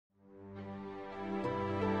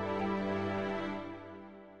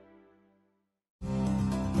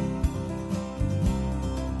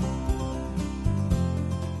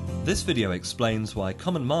This video explains why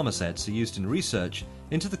common marmosets are used in research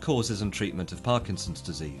into the causes and treatment of Parkinson's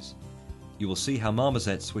disease. You will see how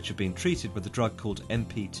marmosets which have been treated with a drug called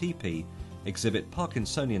MPTP exhibit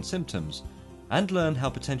Parkinsonian symptoms, and learn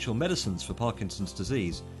how potential medicines for Parkinson's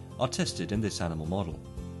disease are tested in this animal model.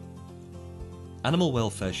 Animal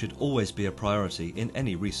welfare should always be a priority in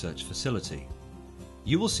any research facility.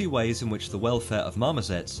 You will see ways in which the welfare of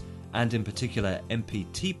marmosets, and in particular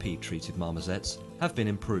MPTP-treated marmosets, have been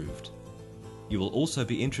improved. You will also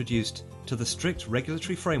be introduced to the strict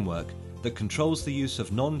regulatory framework that controls the use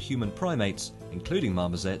of non-human primates, including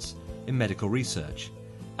marmosets, in medical research,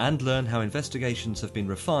 and learn how investigations have been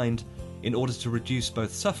refined in order to reduce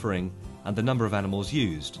both suffering and the number of animals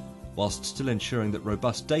used, whilst still ensuring that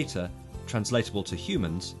robust data, translatable to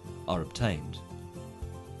humans, are obtained.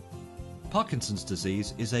 Parkinson's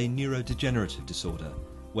disease is a neurodegenerative disorder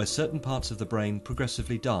where certain parts of the brain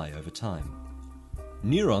progressively die over time.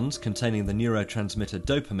 Neurons containing the neurotransmitter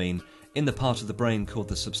dopamine in the part of the brain called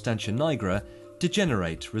the substantia nigra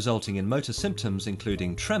degenerate, resulting in motor symptoms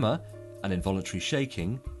including tremor and involuntary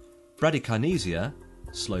shaking, bradykinesia,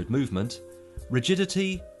 slowed movement,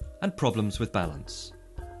 rigidity, and problems with balance.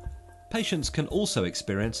 Patients can also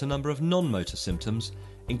experience a number of non-motor symptoms,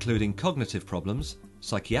 including cognitive problems,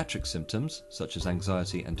 psychiatric symptoms such as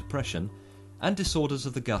anxiety and depression, and disorders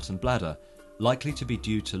of the gut and bladder, likely to be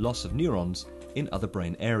due to loss of neurons in other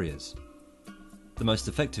brain areas. The most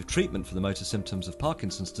effective treatment for the motor symptoms of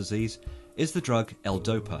Parkinson's disease is the drug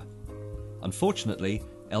L-DOPA. Unfortunately,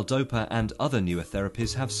 L-DOPA and other newer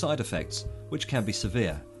therapies have side effects which can be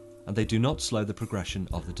severe, and they do not slow the progression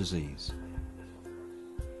of the disease.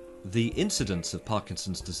 The incidence of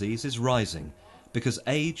Parkinson's disease is rising because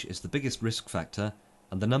age is the biggest risk factor,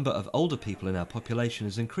 and the number of older people in our population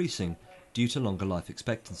is increasing due to longer life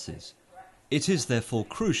expectancies. It is therefore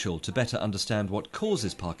crucial to better understand what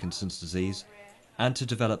causes Parkinson's disease and to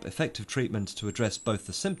develop effective treatment to address both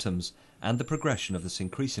the symptoms and the progression of this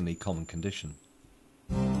increasingly common condition.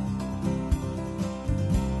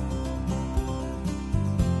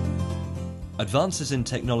 Advances in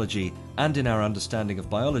technology and in our understanding of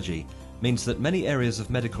biology means that many areas of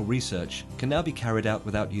medical research can now be carried out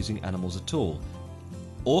without using animals at all,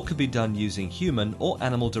 or can be done using human or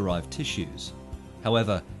animal-derived tissues.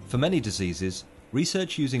 However, for many diseases,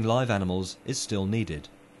 research using live animals is still needed.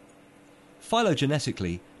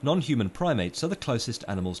 Phylogenetically, non-human primates are the closest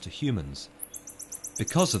animals to humans.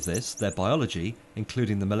 Because of this, their biology,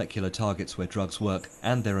 including the molecular targets where drugs work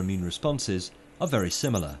and their immune responses, are very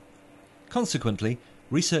similar. Consequently,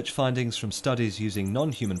 research findings from studies using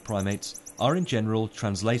non-human primates are in general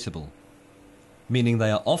translatable, meaning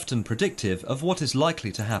they are often predictive of what is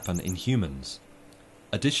likely to happen in humans.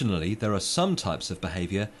 Additionally, there are some types of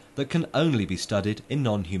behaviour that can only be studied in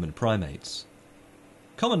non-human primates.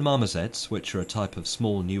 Common marmosets, which are a type of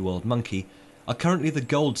small New World monkey, are currently the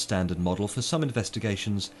gold standard model for some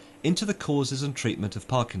investigations into the causes and treatment of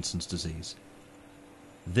Parkinson's disease.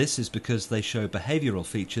 This is because they show behavioural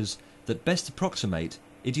features that best approximate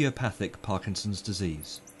idiopathic Parkinson's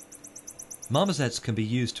disease. Marmosets can be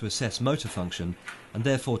used to assess motor function and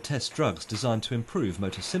therefore test drugs designed to improve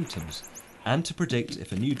motor symptoms and to predict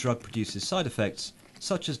if a new drug produces side effects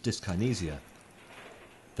such as dyskinesia.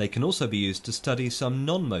 They can also be used to study some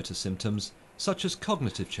non-motor symptoms such as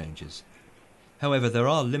cognitive changes. However, there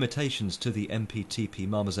are limitations to the MPTP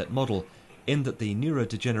marmoset model in that the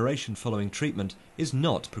neurodegeneration following treatment is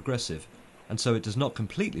not progressive, and so it does not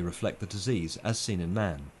completely reflect the disease as seen in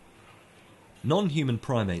man. Non-human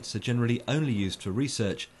primates are generally only used for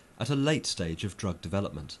research at a late stage of drug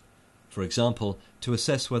development. For example, to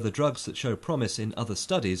assess whether drugs that show promise in other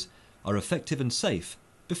studies are effective and safe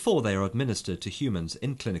before they are administered to humans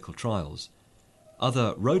in clinical trials.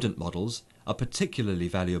 Other rodent models are particularly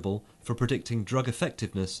valuable for predicting drug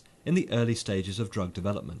effectiveness in the early stages of drug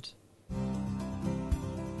development.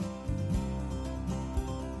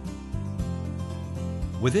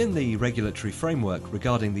 Within the regulatory framework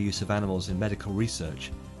regarding the use of animals in medical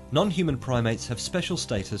research, non-human primates have special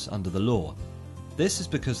status under the law. This is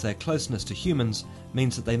because their closeness to humans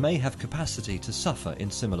means that they may have capacity to suffer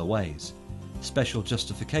in similar ways. Special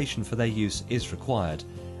justification for their use is required,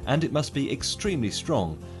 and it must be extremely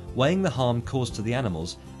strong, weighing the harm caused to the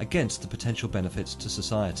animals against the potential benefits to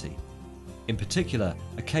society. In particular,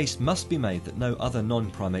 a case must be made that no other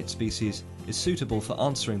non-primate species is suitable for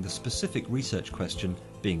answering the specific research question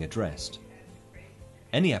being addressed.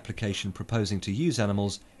 Any application proposing to use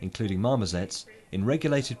animals, including marmosets, in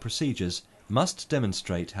regulated procedures must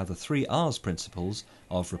demonstrate how the 3 R's principles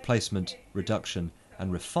of replacement, reduction,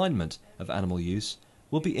 and refinement of animal use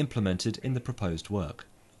will be implemented in the proposed work.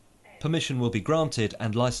 Permission will be granted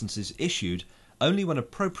and licenses issued only when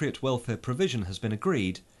appropriate welfare provision has been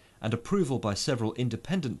agreed and approval by several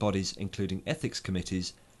independent bodies, including ethics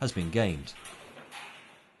committees, has been gained.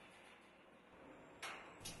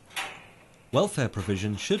 Welfare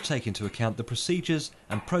provision should take into account the procedures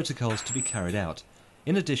and protocols to be carried out,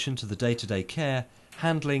 in addition to the day-to-day care,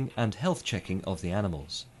 handling and health checking of the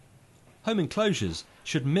animals. Home enclosures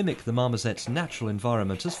should mimic the marmoset's natural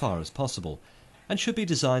environment as far as possible, and should be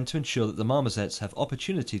designed to ensure that the marmosets have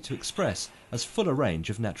opportunity to express as full a range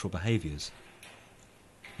of natural behaviours.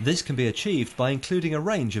 This can be achieved by including a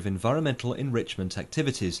range of environmental enrichment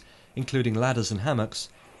activities, including ladders and hammocks,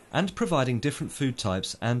 and providing different food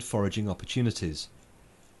types and foraging opportunities.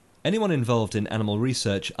 Anyone involved in animal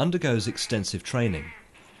research undergoes extensive training.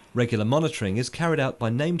 Regular monitoring is carried out by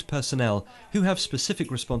named personnel who have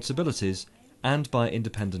specific responsibilities and by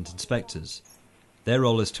independent inspectors. Their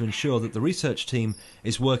role is to ensure that the research team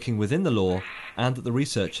is working within the law and that the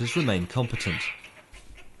researchers remain competent.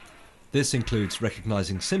 This includes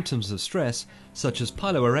recognising symptoms of stress such as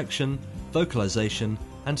piloerection, vocalisation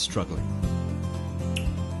and struggling.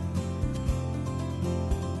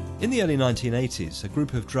 In the early 1980s, a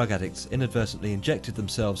group of drug addicts inadvertently injected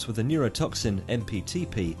themselves with a neurotoxin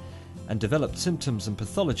MPTP and developed symptoms and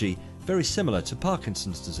pathology very similar to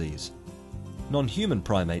Parkinson's disease. Non-human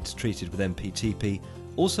primates treated with MPTP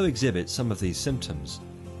also exhibit some of these symptoms.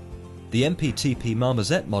 The MPTP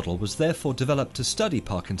marmoset model was therefore developed to study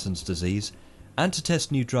Parkinson's disease and to test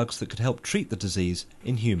new drugs that could help treat the disease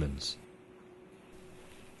in humans.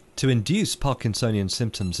 To induce Parkinsonian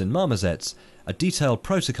symptoms in marmosets, a detailed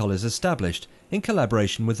protocol is established in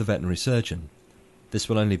collaboration with the veterinary surgeon. This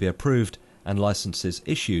will only be approved and licenses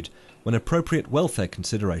issued when appropriate welfare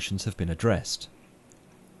considerations have been addressed.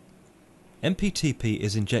 MPTP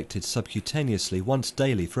is injected subcutaneously once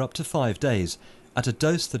daily for up to 5 days at a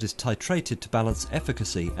dose that is titrated to balance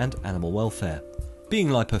efficacy and animal welfare. Being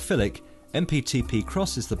lipophilic, MPTP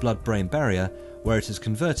crosses the blood-brain barrier where it is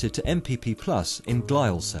converted to MPP+ in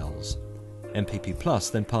glial cells.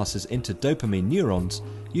 MPP+ then passes into dopamine neurons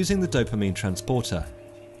using the dopamine transporter.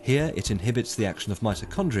 Here it inhibits the action of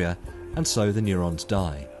mitochondria and so the neurons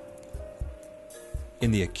die. In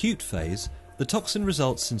the acute phase, the toxin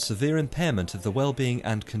results in severe impairment of the well-being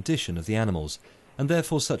and condition of the animals, and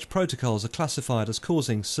therefore such protocols are classified as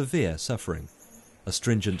causing severe suffering. A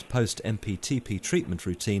stringent post-MPTP treatment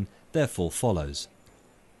routine therefore follows.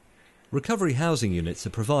 Recovery housing units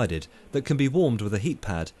are provided that can be warmed with a heat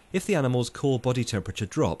pad if the animal's core body temperature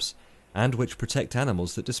drops, and which protect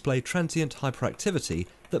animals that display transient hyperactivity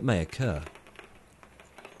that may occur.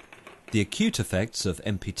 The acute effects of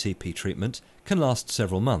MPTP treatment can last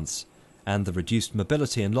several months, and the reduced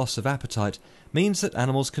mobility and loss of appetite means that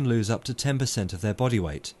animals can lose up to 10% of their body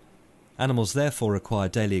weight. Animals therefore require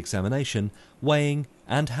daily examination, weighing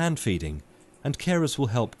and hand feeding, and carers will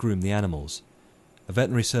help groom the animals. A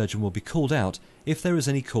veterinary surgeon will be called out if there is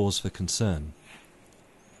any cause for concern.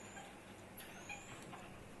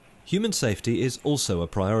 Human safety is also a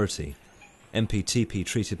priority.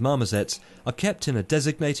 MPTP-treated marmosets are kept in a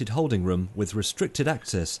designated holding room with restricted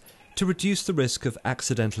access to reduce the risk of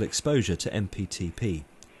accidental exposure to MPTP.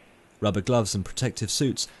 Rubber gloves and protective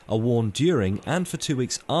suits are worn during and for 2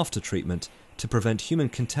 weeks after treatment to prevent human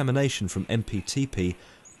contamination from MPTP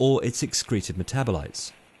or its excreted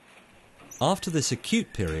metabolites. After this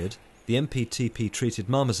acute period, the MPTP-treated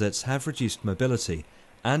marmosets have reduced mobility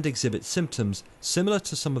and exhibit symptoms similar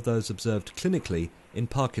to some of those observed clinically in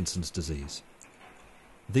Parkinson's disease.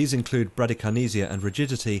 These include bradykinesia and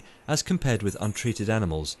rigidity as compared with untreated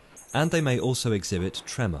animals, and they may also exhibit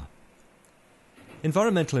tremor.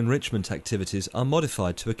 Environmental enrichment activities are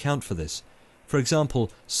modified to account for this. For example,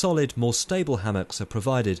 solid, more stable hammocks are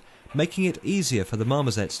provided, making it easier for the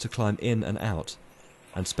marmosets to climb in and out,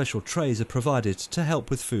 and special trays are provided to help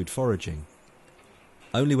with food foraging.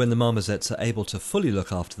 Only when the marmosets are able to fully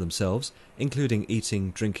look after themselves, including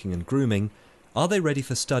eating, drinking and grooming, are they ready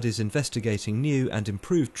for studies investigating new and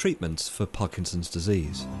improved treatments for Parkinson's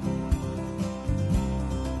disease.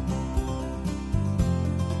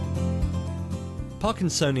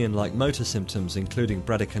 Parkinsonian-like motor symptoms including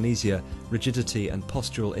bradykinesia, rigidity and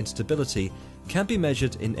postural instability can be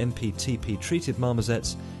measured in MPTP-treated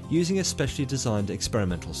marmosets using a specially designed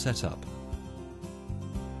experimental setup.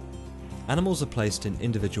 Animals are placed in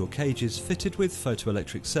individual cages fitted with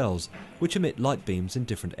photoelectric cells which emit light beams in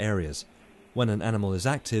different areas. When an animal is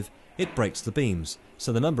active, it breaks the beams,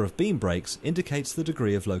 so the number of beam breaks indicates the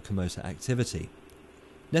degree of locomotor activity.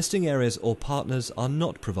 Nesting areas or partners are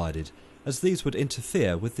not provided, as these would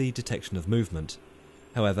interfere with the detection of movement.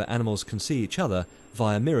 However, animals can see each other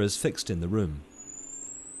via mirrors fixed in the room.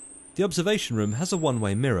 The The observation room has a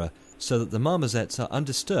one-way mirror so that the marmosets are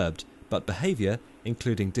undisturbed, but behaviour,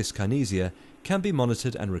 including dyskinesia, can be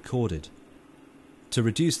monitored and recorded. To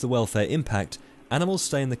reduce the welfare impact, animals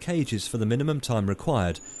stay in the cages for the minimum time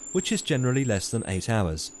required, which is generally less than 8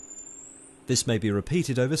 hours. This may be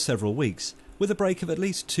repeated over several weeks, with a break of at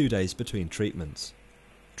least 2 days between treatments.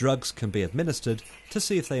 Drugs can be administered to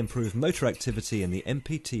see if they improve motor activity in the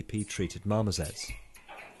MPTP-treated marmosets.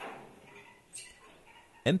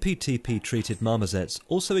 MPTP-treated marmosets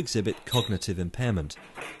also exhibit cognitive impairment.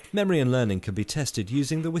 Memory and learning can be tested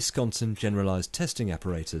using the Wisconsin Generalized Testing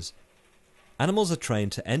Apparatus. Animals are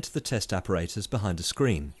trained to enter the test apparatus behind a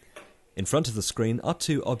screen. In front of the screen are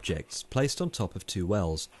 2 objects placed on top of 2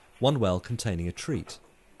 wells, one well containing a treat.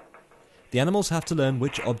 The animals have to learn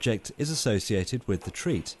which object is associated with the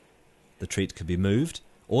treat. The treat can be moved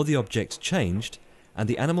or the object changed, and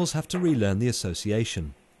the animals have to relearn the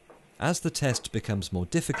association. As the test becomes more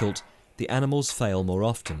difficult, the animals fail more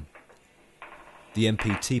often. The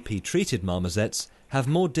MPTP-treated marmosets have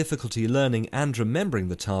more difficulty learning and remembering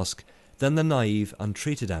the task than the naive,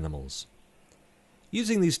 untreated animals.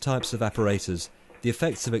 Using these types of apparatus, the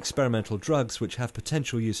effects of experimental drugs which have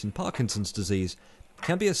potential use in Parkinson's disease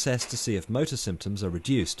can be assessed to see if motor symptoms are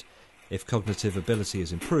reduced, if cognitive ability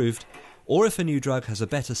is improved, or if a new drug has a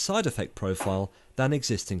better side effect profile than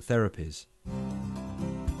existing therapies.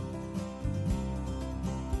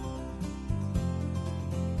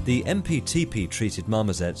 The MPTP-treated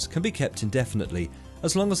marmosets can be kept indefinitely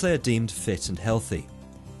as long as they are deemed fit and healthy.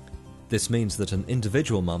 This means that an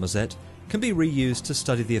individual marmoset can be reused to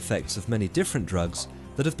study the effects of many different drugs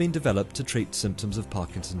that have been developed to treat symptoms of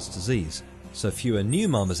Parkinson's disease, so fewer new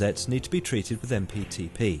marmosets need to be treated with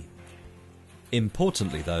MPTP.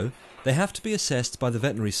 Importantly though, they have to be assessed by the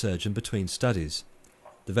veterinary surgeon between studies.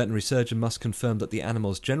 The veterinary surgeon must confirm that the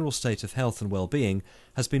animal's general state of health and well-being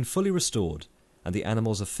has been fully restored, and the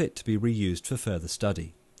animals are fit to be reused for further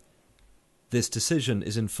study. This decision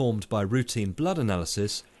is informed by routine blood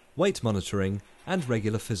analysis, weight monitoring, and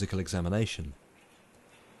regular physical examination.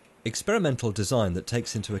 Experimental design that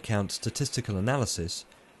takes into account statistical analysis,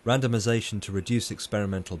 randomization to reduce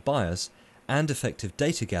experimental bias, and effective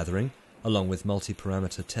data gathering, along with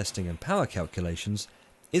multi-parameter testing and power calculations,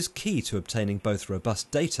 is key to obtaining both robust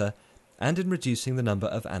data and in reducing the number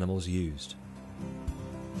of animals used.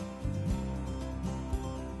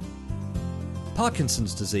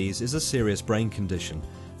 Parkinson's disease is a serious brain condition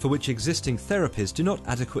for which existing therapies do not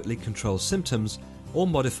adequately control symptoms or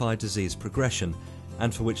modify disease progression,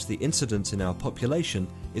 and for which the incidence in our population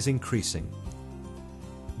is increasing.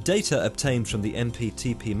 Data obtained from the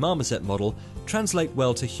MPTP marmoset model translate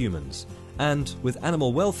well to humans, and with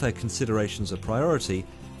animal welfare considerations a priority,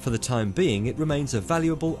 for the time being it remains a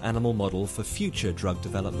valuable animal model for future drug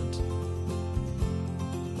development.